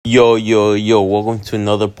Yo, welcome to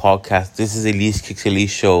another podcast. This is Elise Kicks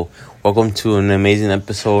Elise Show. Welcome to an amazing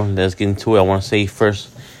episode. Let's get into it. I want to say first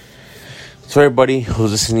to everybody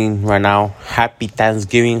who's listening right now, happy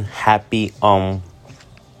Thanksgiving, happy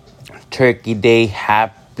Turkey Day,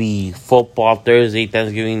 happy Football Thursday,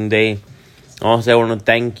 Thanksgiving Day. Also, I want to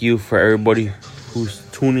thank you for everybody who's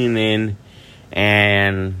tuning in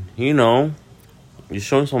and, you're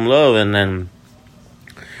showing some love. And then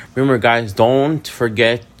remember, guys, don't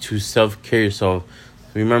forget to self-care yourself.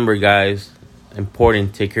 Remember, guys,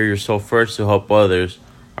 important, take care of yourself first to help others.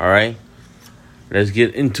 All right? Let's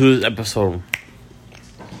get into this episode.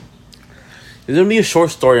 It's going to be a short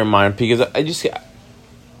story of mine because I just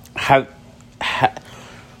how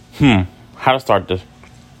to start this.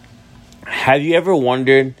 Have you ever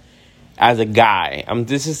wondered, as a guy,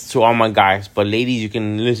 this is to all my guys, but ladies, you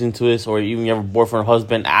can listen to this, or even you have a boyfriend or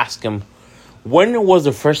husband, ask him, when was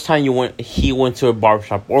the first time he went to a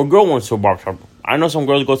barbershop, or a girl went to a barbershop? I know some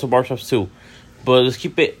girls go to barbershops too, but let's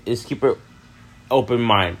keep it open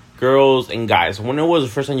mind. Girls and guys, when was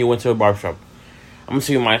the first time you went to a barbershop? I'm gonna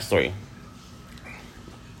tell you my story.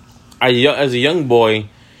 As a young boy,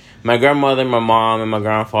 my grandmother, my mom, and my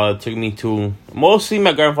grandfather took me to, mostly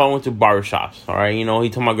my grandfather went to barbershops. All right, he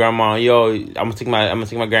told my grandma, I'm gonna take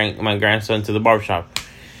my grandson to the barbershop.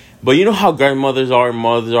 But you know how grandmothers are,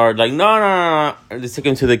 mothers are, like, no. They take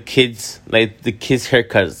him to the kids, like, the kids'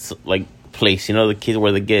 haircuts, like, place. The kids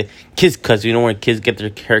where they get kids' cuts. Where kids get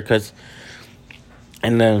their haircuts.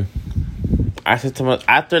 And then I said to myself,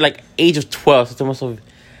 after, like, age of 12, I said to myself,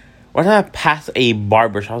 why did I pass a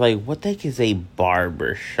barber shop? I was like, what the heck is a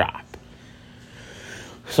barber shop?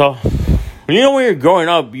 So, when you're growing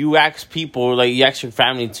up, you ask people, like, you ask your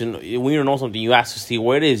family to, when you don't know something, you ask to see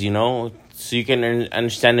what it is, so you can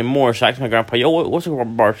understand it more. So I asked my grandpa, what's a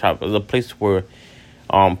barber shop? It's a place where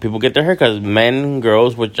people get their haircuts, men,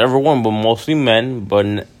 girls, whichever one, but mostly men.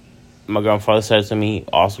 But my grandfather said to me,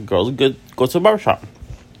 also girls go to a barber shop.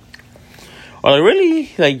 I was like,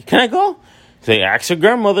 really? Like, can I go? Say, ask your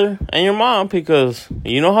grandmother and your mom, because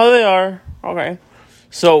you know how they are. Okay.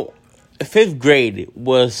 So 5th grade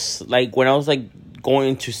was like when I was like going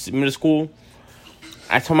into middle school.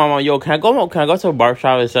 I told my mom, can I go to a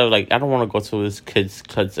barbershop instead of, like, I don't want to go to this kid's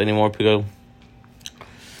cuts anymore, because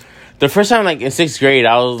the first time, like, in 6th grade,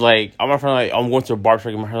 I was like, I'm my friend, like, I'm going to a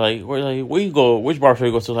barbershop. And her, like, where you go? Which barbershop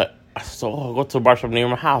you go to? Like, I said, I'll go to a barbershop near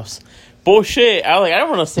my house. Bullshit. I don't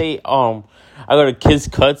want to say, I go to kids'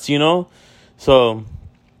 cuts, So,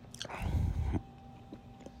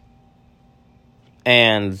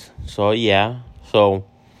 yeah. So,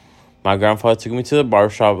 my grandfather took me to the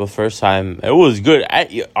barbershop the first time. It was good.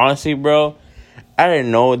 Honestly, bro, I didn't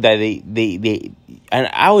know that they and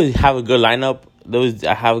I always have a good lineup.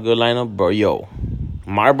 I have a good lineup, bro.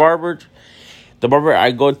 My barber, the barber I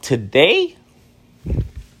go today,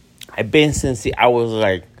 I've been since I was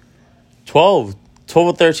like 12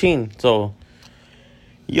 or 13. So,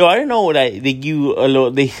 I didn't know that they give you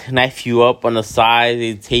they knife you up on the side.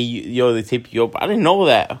 They tape you up. I didn't know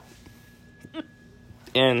that.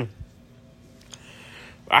 And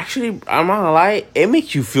actually, I'm not gonna lie, it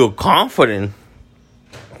makes you feel confident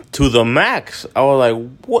to the max. I was like,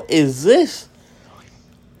 what is this?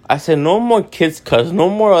 I said, no more kids cuts, no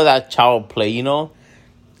more of that child play, And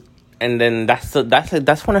then that's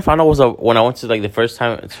when I found out when I went to, like, the first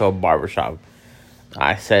time to a barbershop.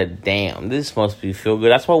 I said, damn, this must be feel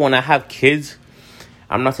good. That's why when I have kids,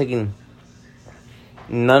 I'm not taking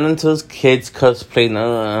none of those kids cuts play.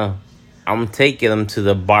 No. I'm taking them to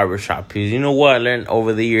the barbershop. Because you know what I learned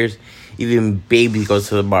over the years? Even babies go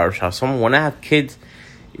to the barbershop. So when I have kids,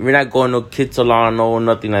 we're not going no kids salon, no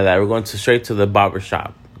nothing like that. We're going straight to the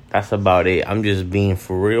barbershop. That's about it. I'm just being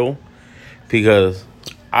for real. Because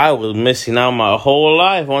I was missing out my whole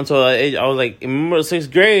life until that age. I was like, remember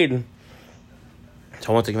 6th grade.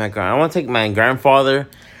 So I want to take my grandfather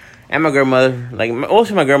and my grandmother, like,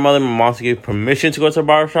 also my grandmother and my mom, to give permission to go to a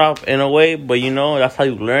barbershop in a way. But, that's how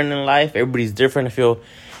you learn in life. Everybody's different. I feel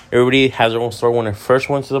everybody has their own story when they first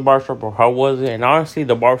went to the barbershop, or how was it. And honestly,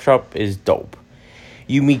 the barbershop is dope.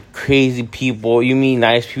 You meet crazy people. You meet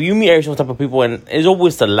nice people. You meet every single type of people. And it's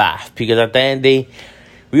always to laugh, because at the end of the day,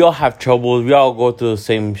 we all have troubles. We all go through the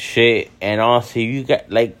same shit. And honestly, you got,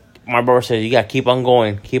 like my brother says, you got to keep on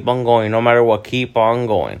going. Keep on going. No matter what, keep on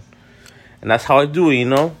going. And that's how I do it,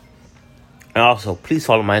 And also, please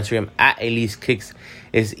follow my Instagram at Elise Kicks.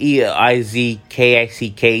 It's EIZKICKZZ.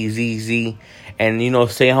 And,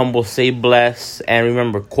 stay humble, stay blessed. And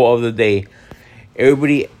remember, quote of the day.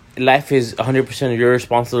 Everybody, life is 100% your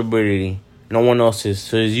responsibility. No one else's.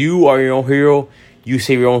 So you are your own hero. You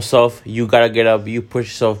save your own self. You gotta get up. You push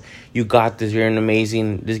yourself. You got this. You're an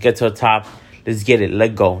amazing. Just get to the top. Let's get it.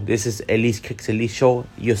 Let go. This is Elise Kicks Elise Show.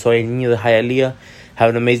 Yo soy el niño de Hialeah.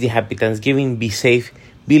 Have an amazing, happy Thanksgiving. Be safe.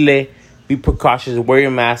 Be lit. Be precautious. Wear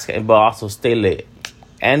your mask. But also stay lit.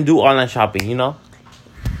 And do online shopping, you know?